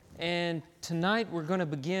And tonight we're going to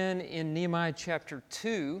begin in Nehemiah chapter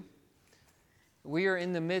 2. We are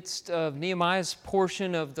in the midst of Nehemiah's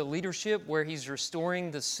portion of the leadership where he's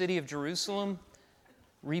restoring the city of Jerusalem,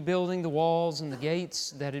 rebuilding the walls and the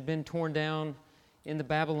gates that had been torn down in the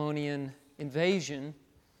Babylonian invasion.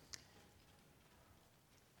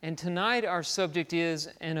 And tonight our subject is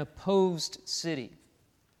an opposed city.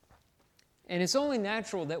 And it's only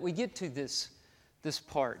natural that we get to this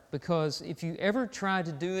part, because if you ever try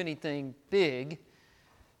to do anything big,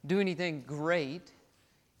 do anything great,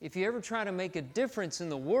 if you ever try to make a difference in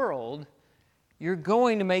the world, you're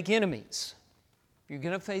going to make enemies. You're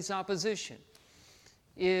going to face opposition.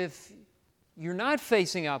 If you're not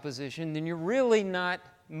facing opposition, then you're really not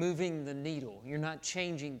moving the needle. You're not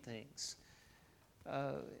changing things.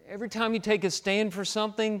 Every time you take a stand for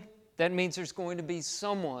something, that means there's going to be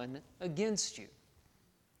someone against you.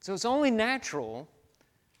 So it's only natural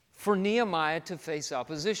for Nehemiah to face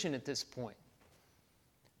opposition at this point.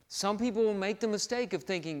 Some people will make the mistake of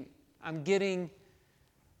thinking, I'm getting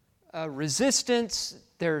resistance.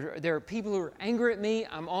 There are people who are angry at me.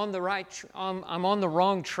 I'm on the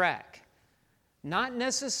wrong track. Not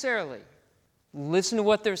necessarily. Listen to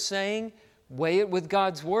what they're saying. Weigh it with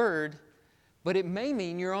God's word. But it may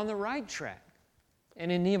mean you're on the right track.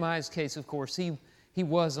 And in Nehemiah's case, of course, he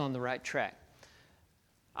was on the right track.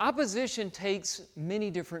 Opposition takes many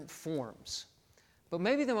different forms, but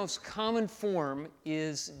maybe the most common form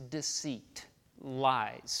is deceit,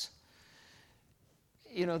 lies.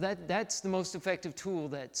 You know, that's the most effective tool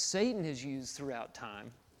that Satan has used throughout time.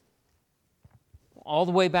 All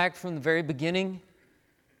the way back from the very beginning,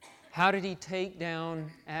 how did he take down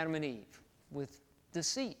Adam and Eve? With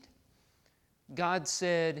deceit. God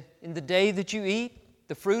said, in the day that you eat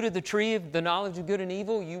the fruit of the tree of the knowledge of good and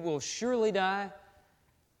evil, you will surely die.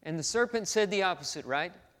 And the serpent said the opposite,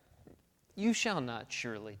 right? You shall not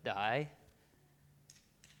surely die.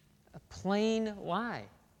 A plain lie.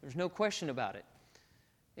 There's no question about it.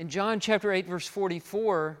 In John chapter 8, verse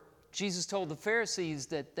 44, Jesus told the Pharisees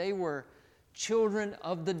that they were children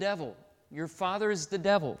of the devil. Your father is the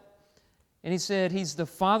devil. And he said he's the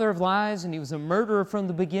father of lies, and he was a murderer from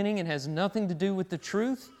the beginning and has nothing to do with the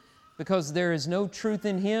truth, because there is no truth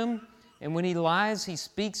in him. And when he lies, he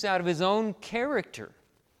speaks out of his own character.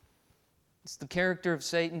 It's the character of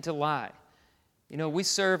Satan to lie. You know, we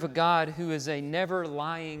serve a God who is a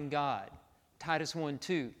never-lying God. Titus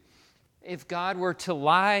 1:2. If God were to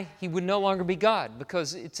lie, he would no longer be God,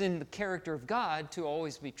 because it's in the character of God to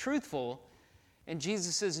always be truthful. And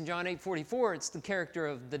Jesus says in John 8:44, it's the character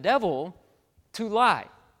of the devil to lie.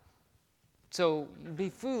 So you'd be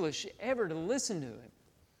foolish ever to listen to him.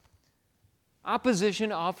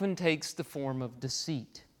 Opposition often takes the form of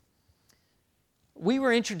deceit. We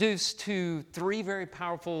were introduced to three very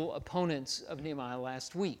powerful opponents of Nehemiah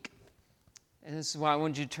last week. And this is why I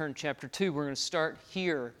wanted you to turn to chapter 2. We're going to start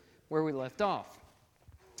here where we left off.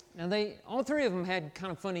 Now, all three of them had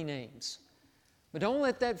kind of funny names. But don't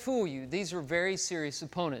let that fool you. These were very serious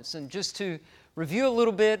opponents. And just to review a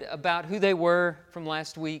little bit about who they were from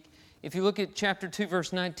last week, if you look at chapter 2,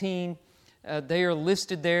 verse 19, they are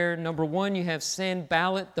listed there. Number 1, you have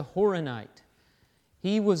Sanballat the Horonite.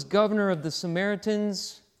 He was governor of the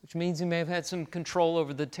Samaritans, which means he may have had some control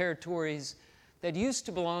over the territories that used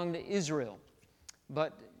to belong to Israel.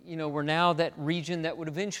 But, you know, we're now that region that would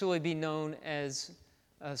eventually be known as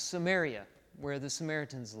Samaria, where the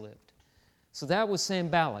Samaritans lived. So that was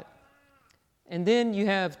Sanballat. And then you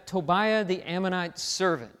have Tobiah the Ammonite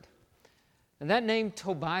servant. And that name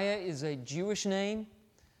Tobiah is a Jewish name.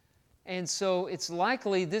 And so it's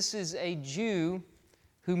likely this is a Jew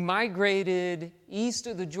who migrated east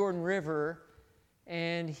of the Jordan River,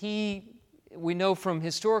 and we know from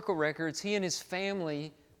historical records, he and his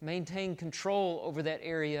family maintained control over that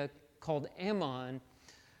area called Ammon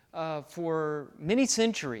for many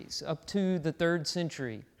centuries, up to the 3rd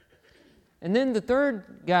century. And then the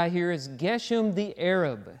third guy here is Geshem the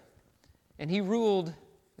Arab, and he ruled,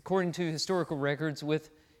 according to historical records,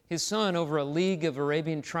 with his son over a league of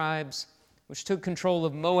Arabian tribes, which took control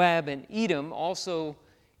of Moab and Edom, also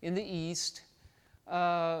in the east,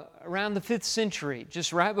 around the 5th century,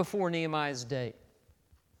 just right before Nehemiah's day.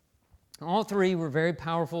 All three were very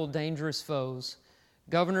powerful, dangerous foes,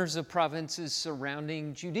 governors of provinces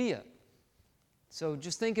surrounding Judea. So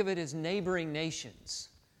just think of it as neighboring nations.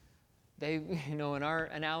 They, you know, in our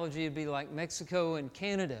analogy, it'd be like Mexico and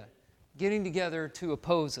Canada getting together to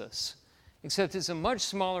oppose us. Except it's a much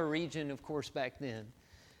smaller region, of course, back then,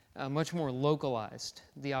 much more localized,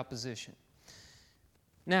 the opposition.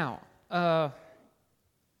 Now,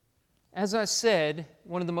 as I said,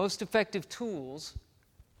 one of the most effective tools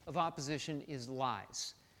of opposition is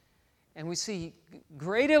lies. And we see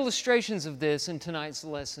great illustrations of this in tonight's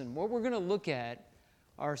lesson. What we're going to look at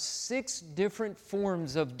are 6 different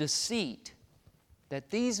forms of deceit that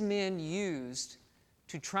these men used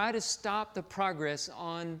to try to stop the progress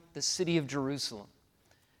on the city of Jerusalem.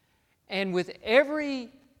 And with every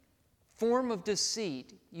form of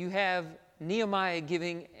deceit, you have Nehemiah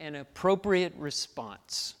giving an appropriate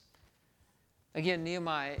response. Again,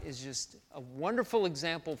 Nehemiah is just a wonderful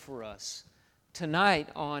example for us tonight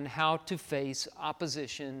on how to face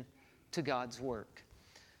opposition to God's work.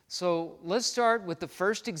 So let's start with the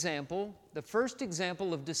first example. The first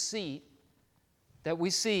example of deceit that we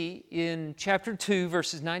see in chapter 2,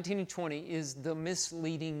 verses 19 and 20 is the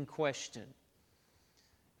misleading question.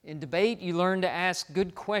 In debate, you learn to ask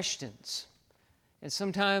good questions. And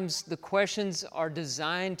sometimes the questions are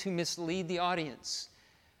designed to mislead the audience.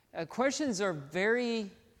 Questions are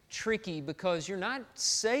very tricky because you're not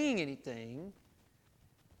saying anything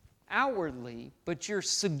outwardly, but you're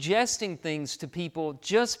suggesting things to people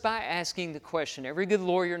just by asking the question. Every good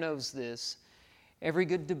lawyer knows this. Every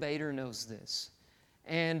good debater knows this.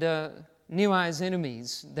 And Nehemiah's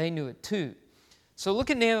enemies, they knew it too. So look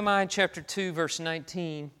at Nehemiah chapter 2, verse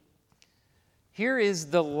 19. Here is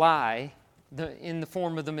the lie in the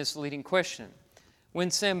form of the misleading question.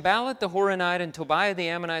 When Sanballat the Horonite and Tobiah the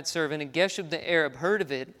Ammonite servant and Geshem the Arab heard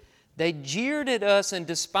of it, they jeered at us and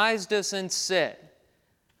despised us and said,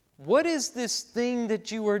 "What is this thing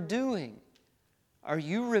that you are doing? Are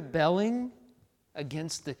you rebelling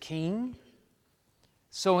against the king?"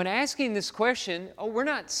 So in asking this question, we're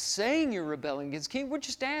not saying you're rebelling against the king, we're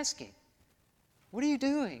just asking, what are you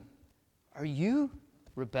doing? Are you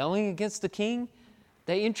rebelling against the king?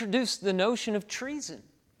 They introduced the notion of treason.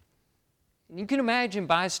 And you can imagine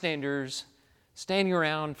bystanders standing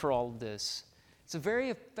around for all of this. It's a very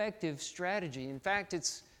effective strategy. In fact,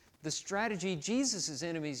 it's the strategy Jesus'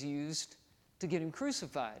 enemies used to get him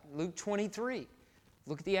crucified. Luke 23.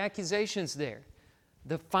 Look at the accusations there.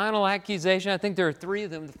 The final accusation, I think there are 3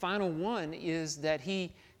 of them. The final one is that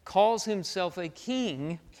he calls himself a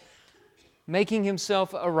king, making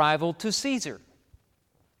himself a rival to Caesar.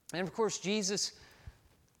 And of course, Jesus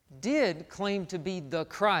did claim to be the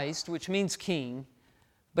Christ, which means king.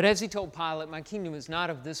 But as he told Pilate, my kingdom is not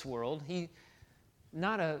of this world. He,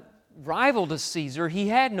 not a rival to Caesar, he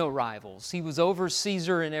had no rivals. He was over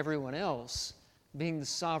Caesar and everyone else, being the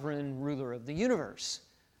sovereign ruler of the universe.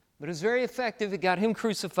 But it was very effective. It got him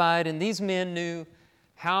crucified, and these men knew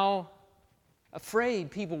how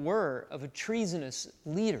afraid people were of a treasonous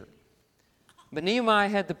leader. But Nehemiah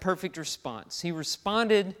had the perfect response. He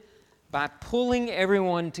responded by pulling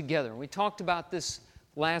everyone together. We talked about this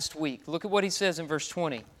last week. Look at what he says in verse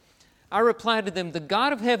 20. I replied to them, "The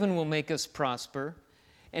God of heaven will make us prosper,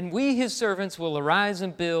 and we, his servants, will arise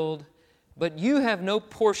and build, but you have no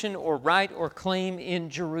portion or right or claim in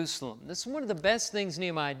Jerusalem." This is one of the best things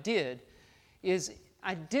Nehemiah did, is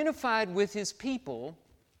identified with his people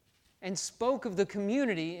and spoke of the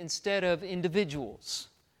community instead of individuals.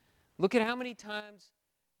 Look at how many times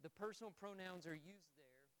the personal pronouns are used there.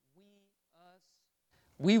 We, us,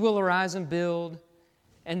 we will arise and build,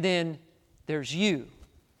 and then there's you.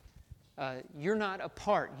 You're not a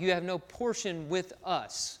part. You have no portion with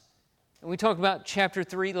us. And we talked about chapter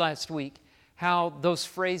 3 last week, how those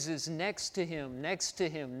phrases next to him, next to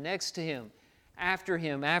him, next to him, after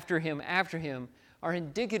him, after him, after him, are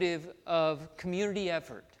indicative of community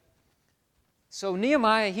effort. So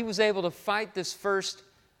Nehemiah, he was able to fight this first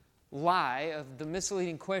lie of the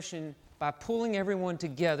misleading question by pulling everyone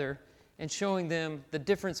together and showing them the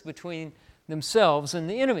difference between themselves and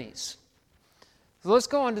the enemies. So let's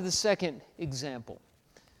go on to the second example.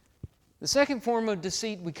 The second form of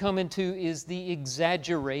deceit we come into is the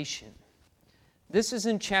exaggeration. This is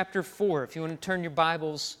in chapter 4. If you want to turn your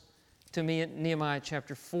Bibles to me at Nehemiah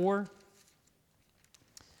chapter 4.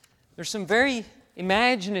 There's some very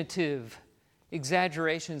imaginative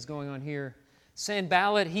exaggerations going on here.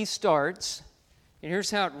 Sanballat, he starts, and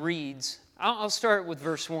here's how it reads. I'll start with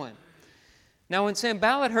verse 1. Now when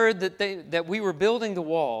Sanballat heard that we were building the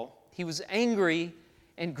wall, he was angry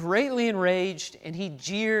and greatly enraged, and he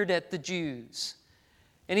jeered at the Jews.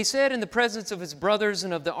 And he said in the presence of his brothers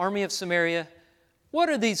and of the army of Samaria, "What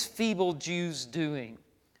are these feeble Jews doing?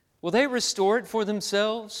 Will they restore it for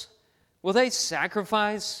themselves? Will they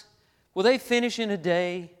sacrifice? Will they finish in a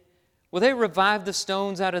day? Will they revive the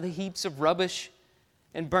stones out of the heaps of rubbish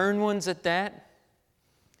and burn ones at that?"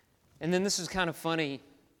 And then this is kind of funny.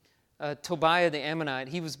 Tobiah the Ammonite,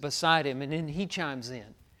 he was beside him, and then he chimes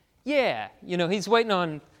in. Yeah, he's waiting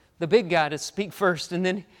on the big guy to speak first, and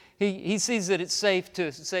then he sees that it's safe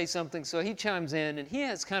to say something, so he chimes in, and he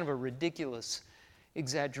has kind of a ridiculous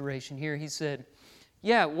exaggeration here. He said,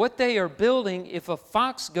 yeah, what they are building, if a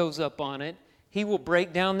fox goes up on it, he will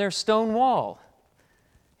break down their stone wall.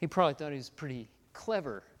 He probably thought he was pretty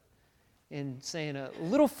clever in saying a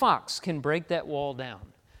little fox can break that wall down.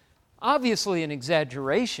 Obviously an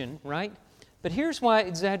exaggeration, right? But here's why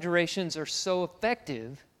exaggerations are so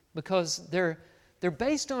effective, because they're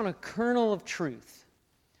based on a kernel of truth.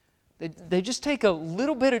 They just take a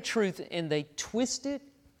little bit of truth and they twist it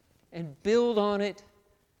and build on it,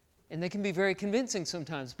 and they can be very convincing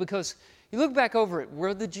sometimes. Because you look back over it,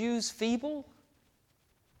 were the Jews feeble?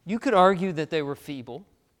 You could argue that they were feeble.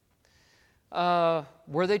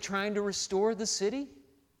 Were they trying to restore the city?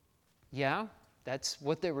 Yeah, that's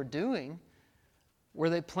what they were doing. Were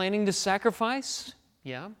they planning to sacrifice?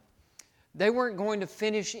 Yeah. They weren't going to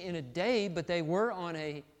finish in a day, but they were on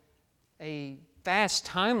a fast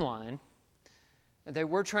timeline. They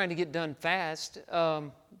were trying to get done fast.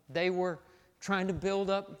 They were trying to build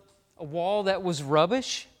up a wall that was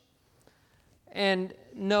rubbish. And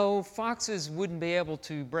no, foxes wouldn't be able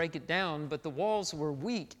to break it down, but the walls were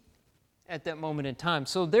weak at that moment in time.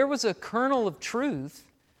 So there was a kernel of truth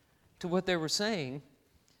to what they were saying.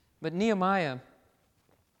 But Nehemiah,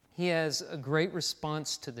 he has a great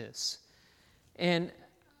response to this. And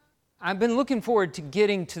I've been looking forward to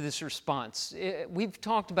getting to this response. We've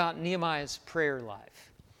talked about Nehemiah's prayer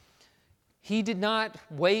life. He did not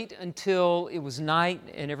wait until it was night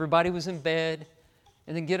and everybody was in bed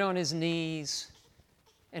and then get on his knees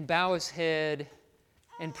and bow his head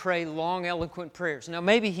and pray long, eloquent prayers. Now,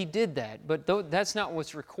 maybe he did that, but that's not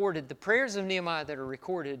what's recorded. The prayers of Nehemiah that are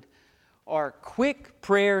recorded are quick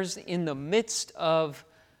prayers in the midst of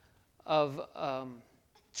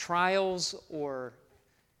trials or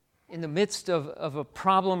in the midst of a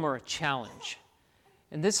problem or a challenge.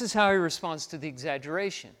 And this is how he responds to the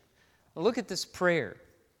exaggeration. Now look at this prayer.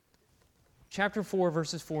 Chapter 4,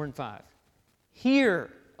 verses 4 and 5.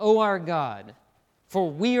 Hear, O our God, for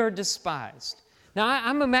we are despised. Now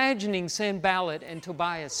I'm imagining Sanballat and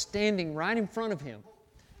Tobiah standing right in front of him.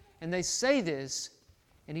 And they say this,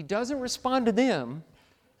 and he doesn't respond to them.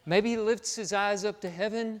 Maybe he lifts his eyes up to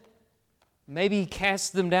heaven. Maybe he casts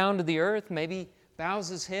them down to the earth. Maybe he bows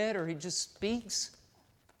his head, or he just speaks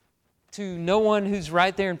to no one who's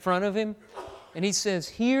right there in front of him. And he says,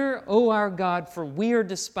 Hear, O our God, for we are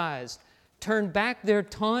despised. Turn back their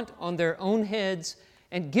taunt on their own heads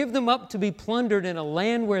and give them up to be plundered in a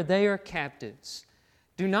land where they are captives.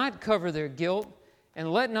 Do not cover their guilt,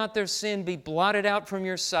 and let not their sin be blotted out from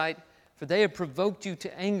your sight, for they have provoked you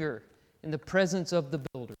to anger in the presence of the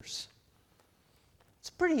builders. It's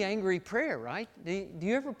a pretty angry prayer, right? Do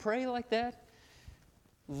you ever pray like that?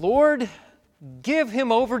 Lord, give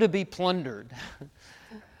him over to be plundered.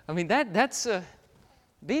 I mean, that's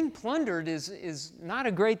being plundered is not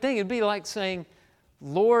a great thing. It'd be like saying,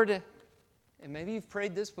 Lord, and maybe you've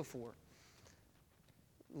prayed this before,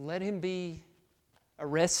 let him be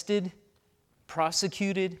arrested,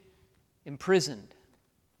 prosecuted, imprisoned.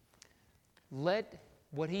 Let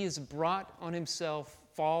what he has brought on himself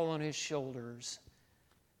fall on his shoulders.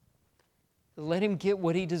 Let him get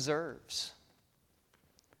what he deserves.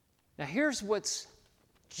 Now here's what's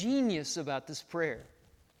genius about this prayer.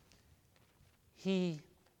 He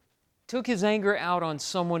took his anger out on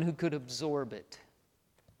someone who could absorb it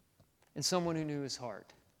and someone who knew his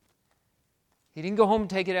heart. He didn't go home and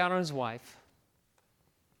take it out on his wife.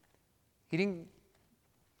 He didn't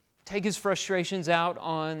take his frustrations out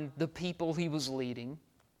on the people he was leading.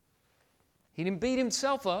 He didn't beat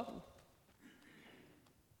himself up.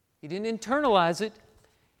 He didn't internalize it.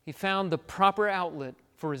 He found the proper outlet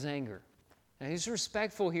for his anger. Now, he's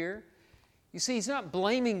respectful here. You see, he's not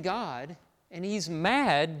blaming God, and he's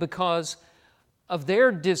mad because of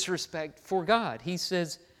their disrespect for God. He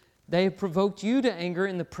says, they have provoked you to anger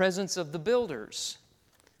in the presence of the builders.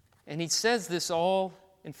 And he says this all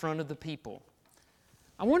in front of the people.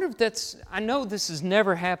 I wonder if I know this has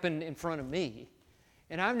never happened in front of me,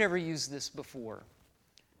 and I've never used this before.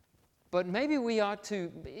 But maybe we ought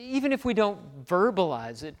to, even if we don't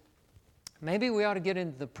verbalize it, maybe we ought to get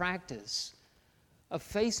into the practice of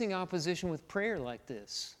facing opposition with prayer like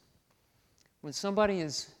this. When somebody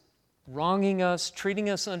is wronging us, treating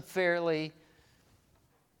us unfairly,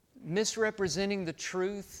 misrepresenting the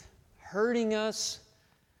truth, hurting us,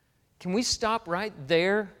 can we stop right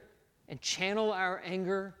there and channel our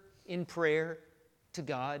anger in prayer to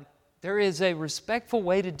God? There is a respectful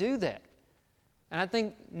way to do that. And I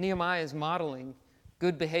think Nehemiah is modeling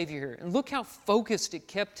good behavior here. And look how focused it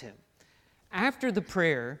kept him. After the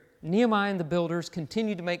prayer, Nehemiah and the builders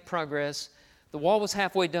continued to make progress. The wall was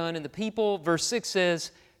halfway done, and the people, verse 6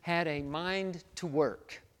 says, had a mind to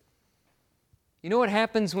work. You know what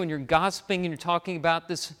happens when you're gossiping and you're talking about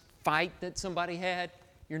this fight that somebody had?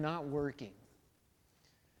 You're not working.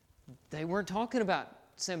 They weren't talking about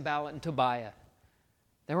Sanballat and Tobiah.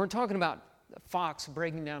 They weren't talking about a fox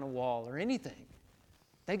breaking down a wall or anything.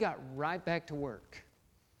 They got right back to work.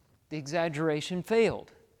 The exaggeration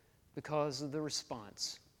failed because of the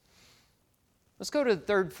response. Let's go to the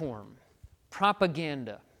third form,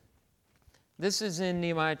 propaganda. This is in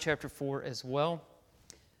Nehemiah chapter 4 as well.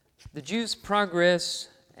 The Jews' progress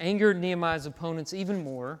angered Nehemiah's opponents even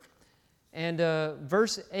more. And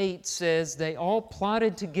verse 8 says, they all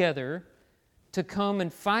plotted together to come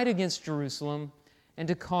and fight against Jerusalem and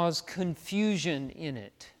to cause confusion in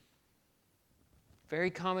it. Very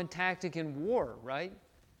common tactic in war, right?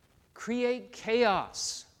 Create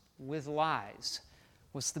chaos with lies.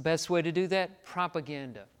 What's the best way to do that?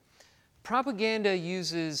 Propaganda. Propaganda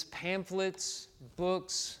uses pamphlets,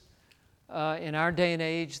 books, in our day and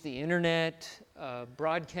age, the internet,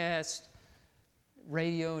 broadcast,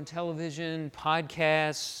 radio and television,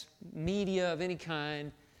 podcasts, media of any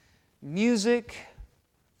kind, music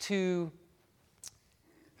to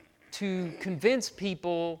convince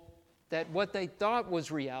people that what they thought was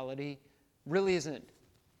reality really isn't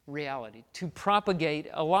reality, to propagate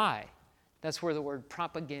a lie. That's where the word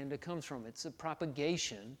propaganda comes from. It's a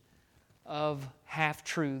propagation of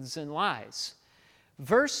half-truths and lies.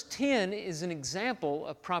 Verse 10 is an example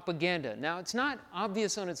of propaganda. Now, it's not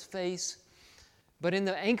obvious on its face, but in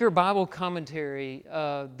the Anchor Bible Commentary,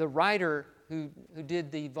 the writer who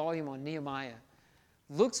did the volume on Nehemiah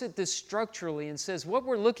looks at this structurally and says, what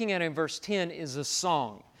we're looking at in verse 10 is a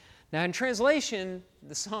song. Now, in translation,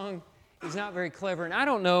 the song is not very clever, and I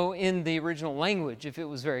don't know in the original language if it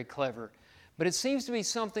was very clever, but it seems to be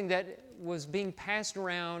something that was being passed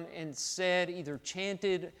around and said, either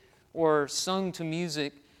chanted or sung to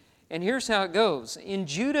music. And here's how it goes. In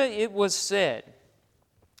Judah it was said.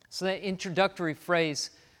 So that introductory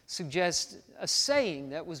phrase suggests a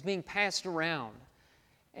saying that was being passed around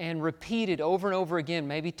and repeated over and over again,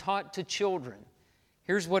 maybe taught to children.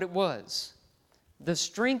 Here's what it was. The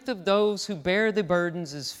strength of those who bear the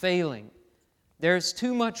burdens is failing. There is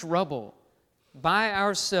too much rubble. By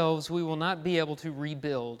ourselves we will not be able to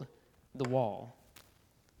rebuild the wall.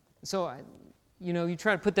 So, you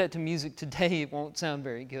try to put that to music today, it won't sound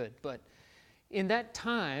very good. But in that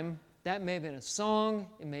time, that may have been a song,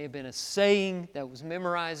 it may have been a saying that was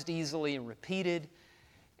memorized easily and repeated.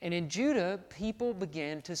 And in Judah, people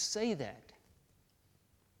began to say that.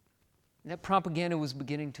 And that propaganda was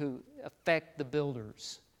beginning to affect the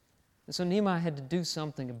builders. And so Nehemiah had to do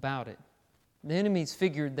something about it. The enemies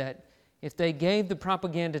figured that if they gave the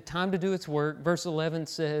propaganda time to do its work, verse 11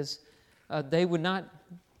 says,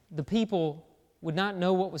 the people would not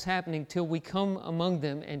know what was happening till we come among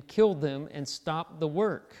them and killed them and stopped the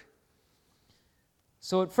work.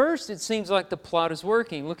 So at first it seems like the plot is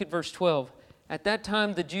working. Look at verse 12. At that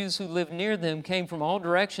time the Jews who lived near them came from all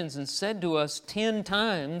directions and said to us 10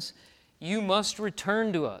 times, you must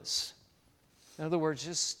return to us. In other words,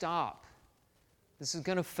 just stop. This is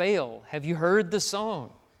going to fail. Have you heard the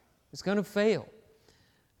song? It's going to fail.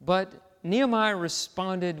 But Nehemiah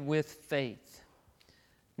responded with faith.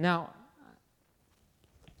 Now,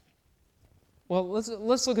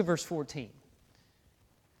 let's look at verse 14.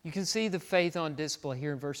 You can see the faith on display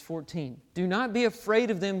here in verse 14. Do not be afraid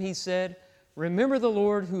of them, he said. Remember the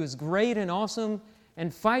Lord who is great and awesome,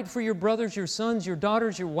 and fight for your brothers, your sons, your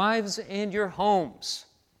daughters, your wives, and your homes.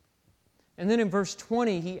 And then in verse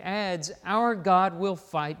 20, he adds, our God will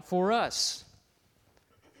fight for us.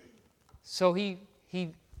 So he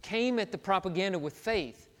came at the propaganda with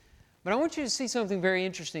faith. But I want you to see something very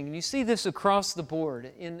interesting, and you see this across the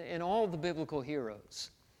board in all the biblical heroes.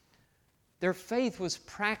 Their faith was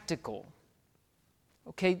practical.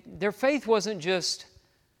 Okay, their faith wasn't just,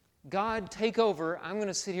 God, take over, I'm going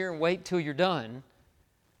to sit here and wait till you're done.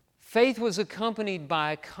 Faith was accompanied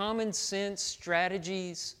by common sense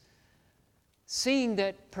strategies, seeing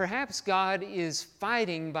that perhaps God is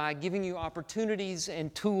fighting by giving you opportunities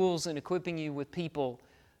and tools and equipping you with people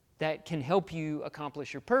that can help you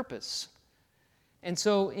accomplish your purpose. And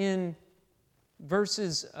so in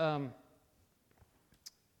verses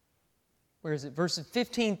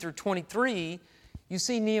 15 through 23, you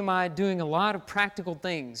see Nehemiah doing a lot of practical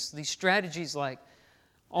things. These strategies like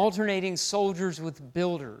alternating soldiers with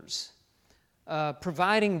builders,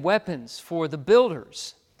 providing weapons for the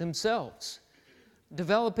builders themselves,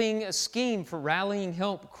 developing a scheme for rallying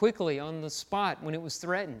help quickly on the spot when it was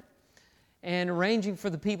threatened, and arranging for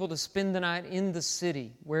the people to spend the night in the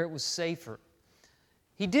city where it was safer.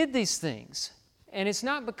 He did these things, and it's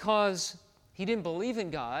not because he didn't believe in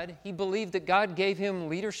God. He believed that God gave him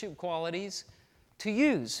leadership qualities to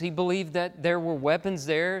use. He believed that there were weapons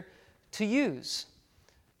there to use.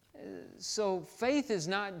 So faith is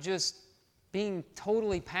not just being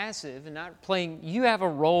totally passive and not playing. You have a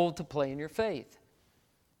role to play in your faith.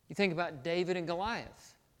 You think about David and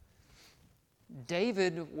Goliath.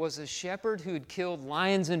 David was a shepherd who had killed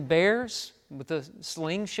lions and bears with a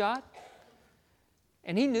slingshot,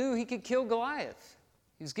 and he knew he could kill Goliath.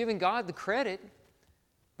 He was giving God the credit,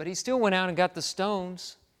 but he still went out and got the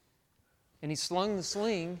stones, and he slung the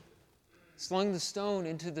stone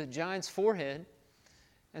into the giant's forehead.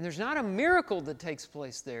 And there's not a miracle that takes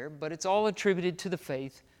place there, but it's all attributed to the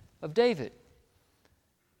faith of David.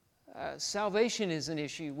 Salvation is an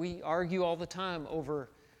issue. We argue all the time over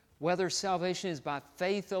whether salvation is by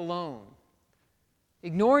faith alone,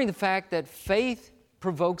 ignoring the fact that faith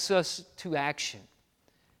provokes us to action.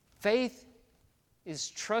 Faith is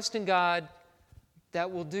trust in God that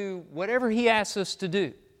will do whatever He asks us to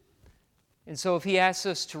do. And so if He asks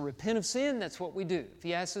us to repent of sin, that's what we do. If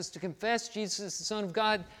He asks us to confess Jesus is the Son of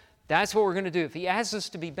God, that's what we're going to do. If He asks us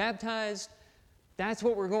to be baptized, that's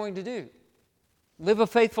what we're going to do. Live a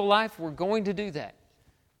faithful life, we're going to do that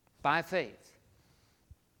by faith.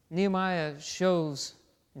 Nehemiah shows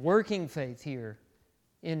working faith here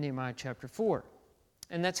in Nehemiah chapter 4.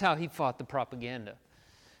 And that's how he fought the propaganda.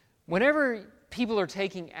 Whenever people are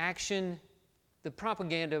taking action, the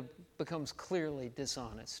propaganda becomes clearly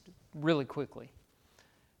dishonest really quickly.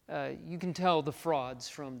 You can tell the frauds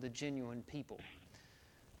from the genuine people.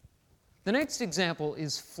 The next example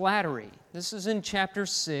is flattery. This is in chapter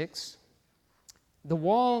 6. The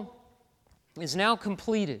wall is now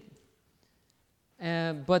completed,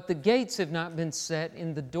 but the gates have not been set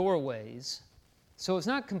in the doorways. So it's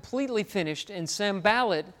not completely finished, and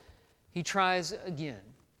Sanballat, he tries again.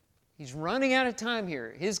 He's running out of time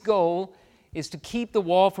here. His goal is to keep the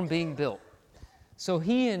wall from being built. So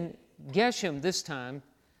he and Geshem this time,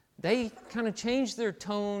 they kind of changed their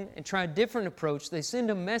tone and try a different approach. They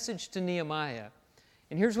send a message to Nehemiah.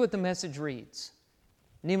 And here's what the message reads.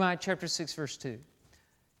 Nehemiah chapter 6, verse 2.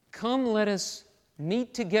 Come, let us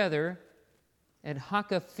meet together at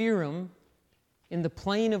Hakaphirim in the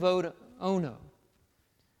plain of Ono.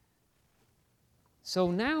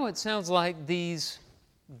 So now it sounds like these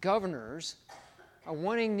governors are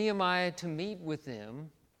wanting Nehemiah to meet with them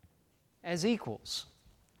as equals.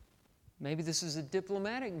 Maybe this is a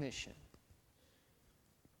diplomatic mission.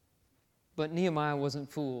 But Nehemiah wasn't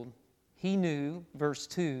fooled. He knew, verse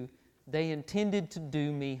 2, they intended to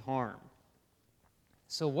do me harm.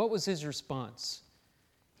 So what was his response?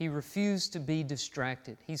 He refused to be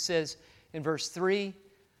distracted. He says in verse 3,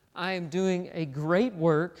 I am doing a great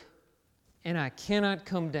work and I cannot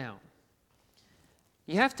come down.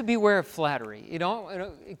 You have to beware of flattery.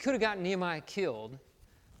 It could have gotten Nehemiah killed.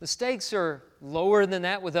 The stakes are lower than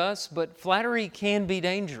that with us, but flattery can be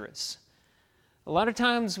dangerous. A lot of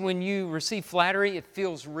times when you receive flattery, it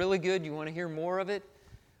feels really good. You want to hear more of it,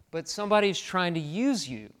 but somebody's trying to use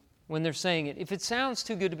you when they're saying it. If it sounds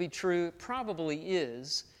too good to be true, it probably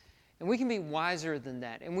is, and we can be wiser than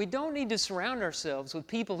that. And we don't need to surround ourselves with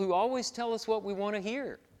people who always tell us what we want to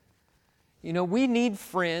hear. You know, we need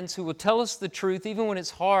friends who will tell us the truth even when it's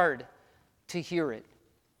hard to hear it.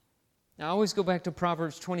 Now, I always go back to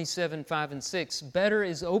Proverbs 27, 5 and 6. Better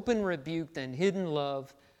is open rebuke than hidden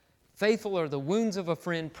love. Faithful are the wounds of a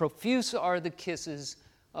friend. Profuse are the kisses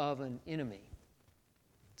of an enemy.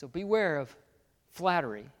 So beware of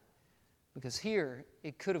flattery, because here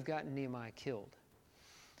it could have gotten Nehemiah killed.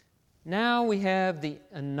 Now we have the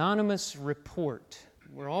anonymous report.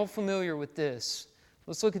 We're all familiar with this.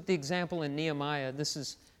 Let's look at the example in Nehemiah. This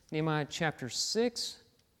is Nehemiah chapter 6,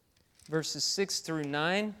 verses 6 through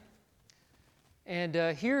 9.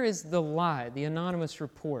 And here is the lie, the anonymous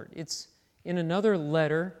report. It's in another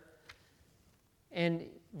letter. And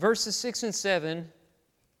verses 6 and 7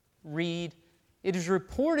 read, It is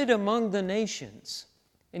reported among the nations,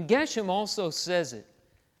 and Geshem also says it,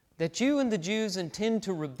 that you and the Jews intend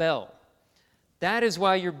to rebel. That is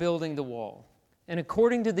why you're building the wall. And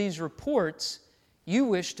according to these reports, you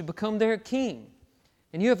wish to become their king.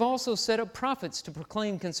 And you have also set up prophets to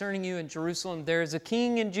proclaim concerning you in Jerusalem, there is a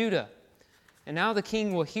king in Judah. And now the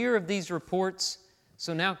king will hear of these reports,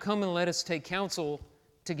 so now come and let us take counsel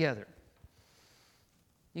together.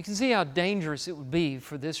 You can see how dangerous it would be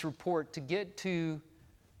for this report to get to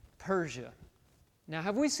Persia. Now,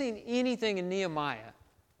 have we seen anything in Nehemiah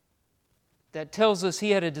that tells us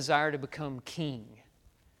he had a desire to become king?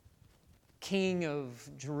 King of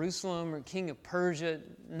Jerusalem or king of Persia?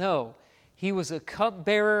 No. He was a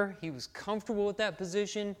cupbearer. He was comfortable with that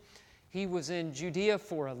position. He was in Judea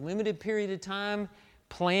for a limited period of time,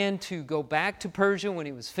 planned to go back to Persia when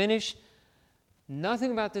he was finished.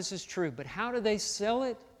 Nothing about this is true. But how do they sell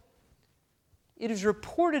it? It is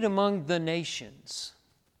reported among the nations.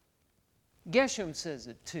 Geshem says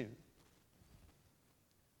it too.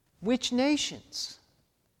 Which nations?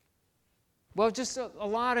 Well, just a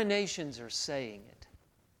lot of nations are saying it.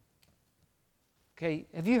 Okay,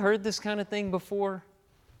 have you heard this kind of thing before?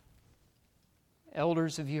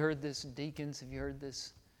 Elders, have you heard this? Deacons, have you heard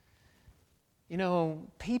this? You know,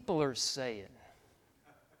 people are saying.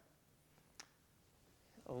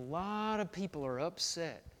 A lot of people are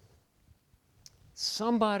upset.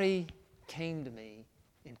 Somebody came to me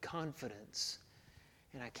in confidence,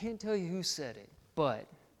 and I can't tell you who said it, but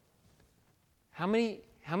how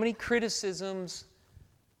many criticisms,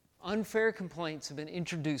 unfair complaints have been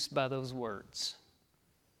introduced by those words?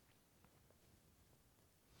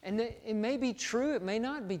 And it may be true, it may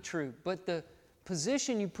not be true, but the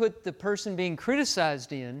position you put the person being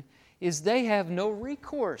criticized in is they have no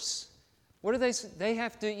recourse. What do they say? They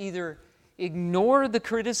have to either ignore the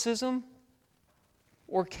criticism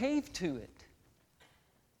or cave to it.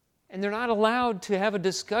 And they're not allowed to have a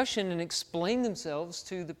discussion and explain themselves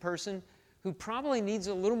to the person who probably needs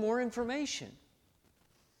a little more information.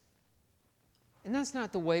 And that's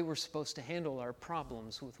not the way we're supposed to handle our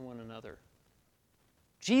problems with one another.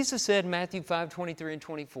 Jesus said in Matthew 5:23 and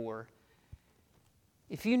 24,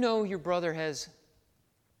 if you know your brother has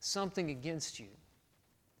something against you,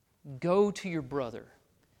 go to your brother.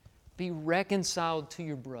 Be reconciled to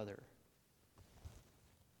your brother.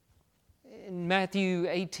 In Matthew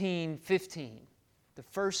 18:15, the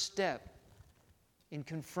first step in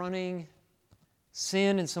confronting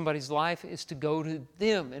sin in somebody's life is to go to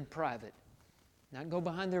them in private. Not go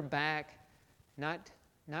behind their back, not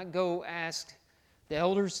go ask the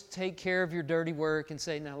elders to take care of your dirty work and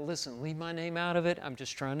say, now listen, leave my name out of it, I'm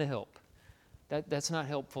just trying to help. That's not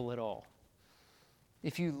helpful at all.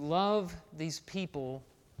 If you love these people,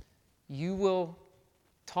 you will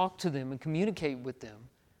talk to them and communicate with them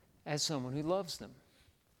as someone who loves them.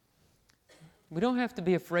 We don't have to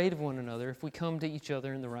be afraid of one another if we come to each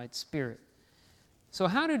other in the right spirit. So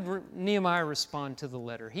how did Nehemiah respond to the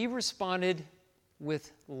letter? He responded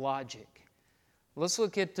with logic. Let's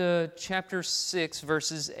look at chapter 6,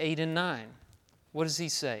 verses 8 and 9. What does he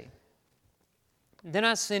say? Then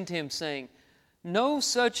I sent him, saying, no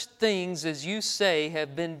such things as you say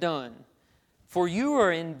have been done, for you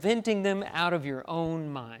are inventing them out of your own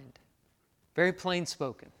mind. Very plain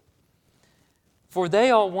spoken. For they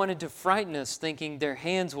all wanted to frighten us, thinking their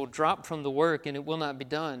hands will drop from the work and it will not be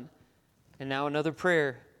done. And now another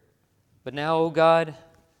prayer. But now, O God,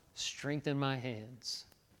 strengthen my hands.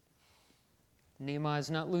 Nehemiah is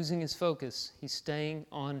not losing his focus. He's staying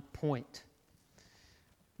on point.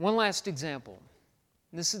 One last example.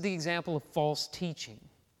 This is the example of false teaching.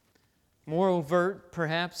 More overt,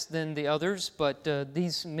 perhaps, than the others, but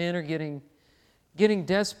these men are getting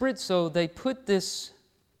desperate, so they put this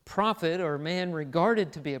prophet, or man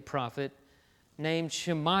regarded to be a prophet, named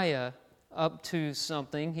Shemaiah, up to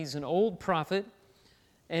something. He's an old prophet,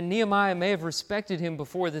 and Nehemiah may have respected him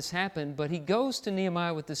before this happened, but he goes to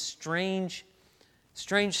Nehemiah with this strange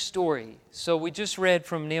story. So we just read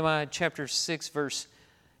from Nehemiah chapter 6, verse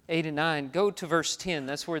 8 and 9. Go to verse 10.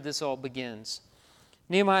 That's where this all begins.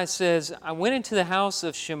 Nehemiah says, I went into the house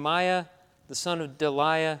of Shemaiah, the son of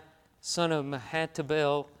Delaiah, son of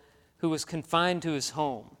Mehetabel, who was confined to his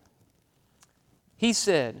home. He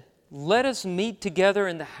said, let us meet together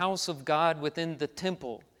in the house of God within the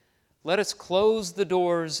temple. Let us close the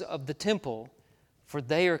doors of the temple, for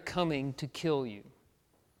they are coming to kill you.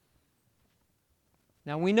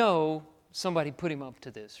 Now we know somebody put him up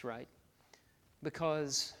to this, right?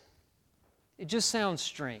 Because it just sounds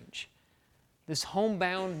strange. This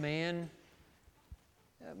homebound man,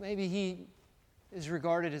 maybe he is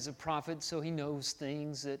regarded as a prophet, so he knows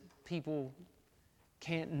things that people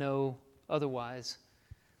can't know otherwise.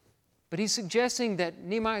 But he's suggesting that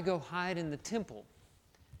Nehemiah go hide in the temple.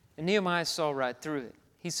 And Nehemiah saw right through it.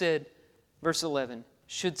 He said, verse 11,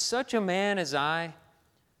 should such a man as I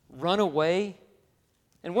run away?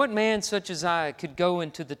 And what man such as I could go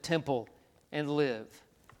into the temple and live?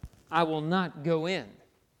 I will not go in.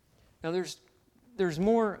 Now there's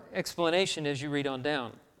more explanation as you read on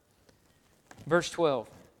down. Verse 12.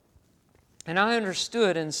 And I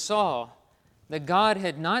understood and saw that God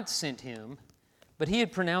had not sent him, but he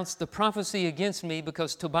had pronounced the prophecy against me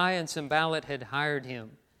because Tobiah and Sanballat had hired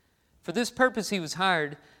him. For this purpose he was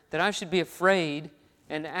hired, that I should be afraid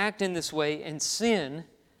and act in this way and sin,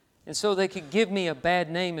 and so they could give me a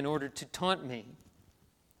bad name in order to taunt me.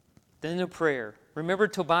 Then the prayer. Remember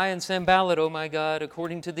Tobiah and Sanballat, O my God,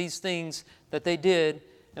 according to these things that they did,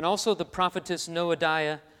 and also the prophetess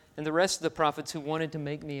Noadiah and the rest of the prophets who wanted to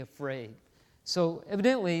make me afraid. So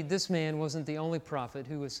evidently, this man wasn't the only prophet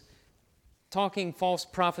who was talking false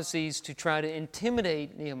prophecies to try to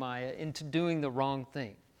intimidate Nehemiah into doing the wrong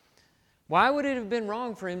thing. Why would it have been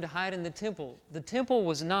wrong for him to hide in the temple? The temple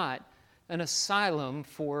was not an asylum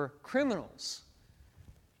for criminals.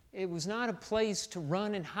 It was not a place to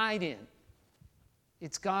run and hide in.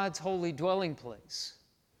 It's God's holy dwelling place.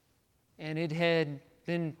 And it had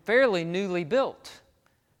been fairly newly built,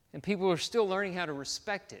 and people were still learning how to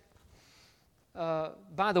respect it.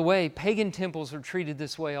 By the way, pagan temples were treated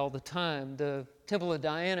this way all the time. The Temple of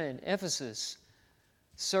Diana in Ephesus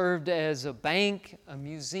served as a bank, a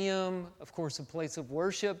museum, of course, a place of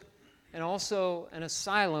worship, and also an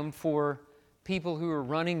asylum for people who were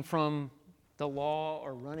running from the law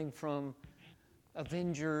or running from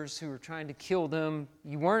avengers who were trying to kill them.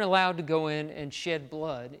 You weren't allowed to go in and shed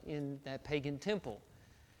blood in that pagan temple.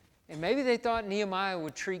 And maybe they thought Nehemiah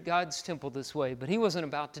would treat God's temple this way, but he wasn't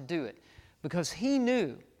about to do it because he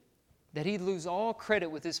knew that he'd lose all credit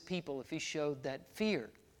with his people if he showed that fear.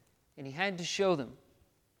 And he had to show them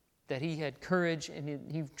that he had courage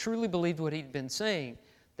and he truly believed what he'd been saying,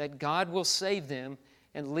 that God will save them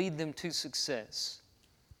and lead them to success.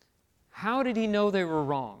 How did he know they were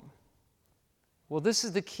wrong? Well, this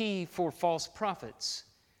is the key for false prophets.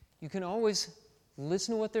 You can always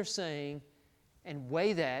listen to what they're saying and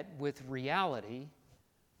weigh that with reality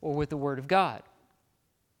or with the Word of God.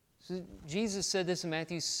 So Jesus said this in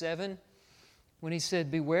Matthew 7 when he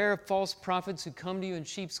said, "Beware of false prophets who come to you in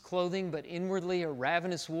sheep's clothing, but inwardly are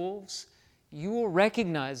ravenous wolves. You will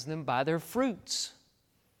recognize them by their fruits."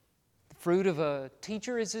 The fruit of a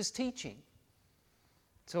teacher is his teaching.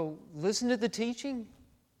 So listen to the teaching.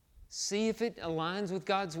 See if it aligns with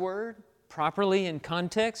God's Word properly in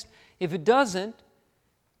context. If it doesn't,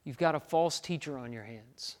 you've got a false teacher on your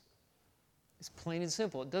hands. It's plain and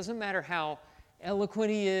simple. It doesn't matter how eloquent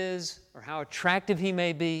he is or how attractive he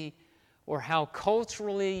may be or how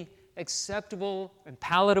culturally acceptable and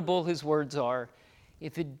palatable his words are.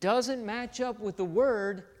 If it doesn't match up with the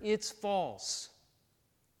Word, it's false.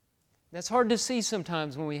 That's hard to see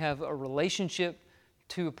sometimes when we have a relationship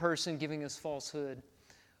to a person giving us falsehood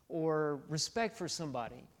or respect for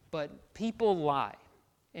somebody. But people lie,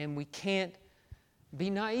 and we can't be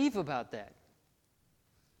naive about that.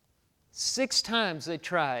 6 times they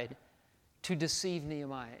tried to deceive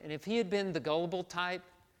Nehemiah. And if he had been the gullible type,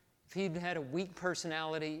 if he'd had a weak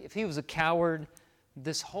personality, if he was a coward,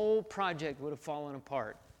 this whole project would have fallen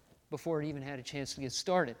apart before it even had a chance to get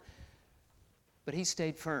started. But he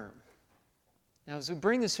stayed firm. Now, as we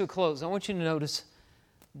bring this to a close, I want you to notice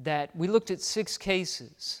that we looked at 6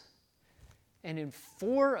 cases. And in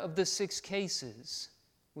 4 of the 6 cases,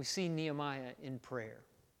 we see Nehemiah in prayer.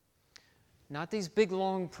 Not these big,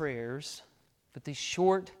 long prayers, but these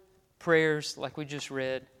short prayers like we just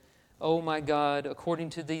read. "Oh my God, according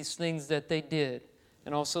to these things that they did,"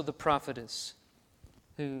 and also the prophetess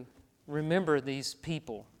who remember these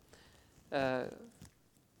people. The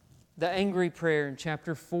angry prayer in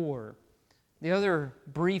chapter 4. The other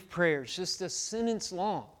brief prayers, just a sentence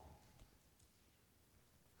long.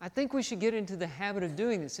 I think we should get into the habit of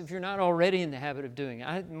doing this if you're not already in the habit of doing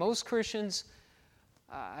it. Most Christians,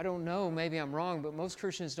 I don't know, maybe I'm wrong, but most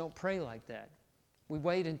Christians don't pray like that. We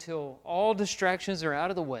wait until all distractions are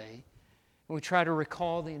out of the way, and we try to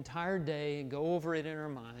recall the entire day and go over it in our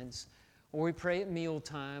minds, or we pray at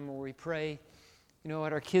mealtime, or we pray, at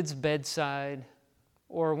our kids' bedside,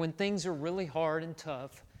 or when things are really hard and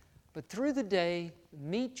tough. But through the day,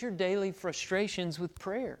 meet your daily frustrations with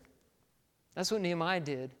prayer. That's what Nehemiah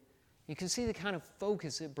did. You can see the kind of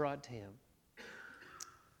focus it brought to him.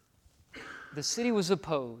 The city was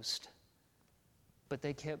opposed, but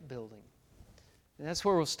they kept building. And that's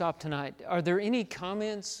where we'll stop tonight. Are there any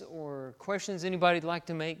comments or questions anybody'd like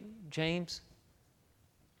to make, James?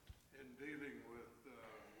 In dealing with the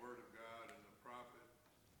Word of God and the prophet,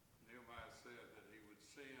 Nehemiah said that he would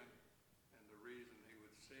sin, and the reason he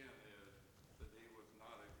would sin is that he was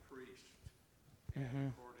not a priest.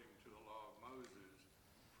 And according to the law of Moses,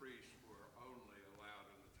 priests were only allowed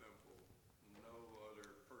in the temple. No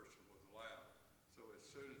other person was allowed. So as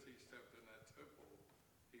soon as he stepped in that temple,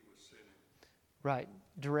 he was sinning. Right.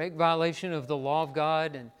 Direct violation of the law of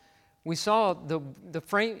God. And we saw the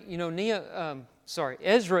frame,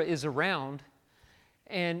 Ezra is around,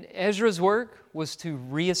 and Ezra's work was to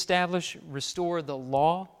reestablish, restore the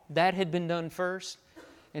law. That had been done first.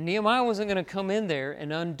 And Nehemiah wasn't going to come in there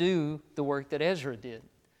and undo the work that Ezra did.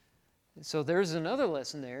 So there's another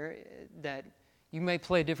lesson there that you may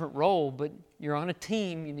play a different role, but you're on a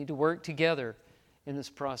team. You need to work together in this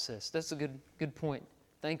process. That's a good point.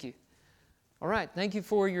 Thank you. All right, thank you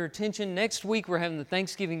for your attention. Next week we're having the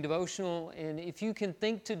Thanksgiving devotional, and if you can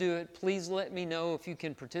think to do it, please let me know if you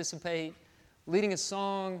can participate. Leading a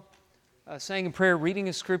song, saying a prayer, reading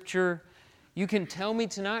a scripture. You can tell me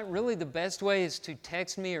tonight. Really the best way is to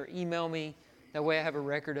text me or email me. That way I have a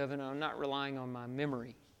record of it and I'm not relying on my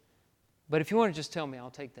memory. But if you want to just tell me,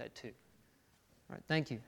 I'll take that too. All right, thank you.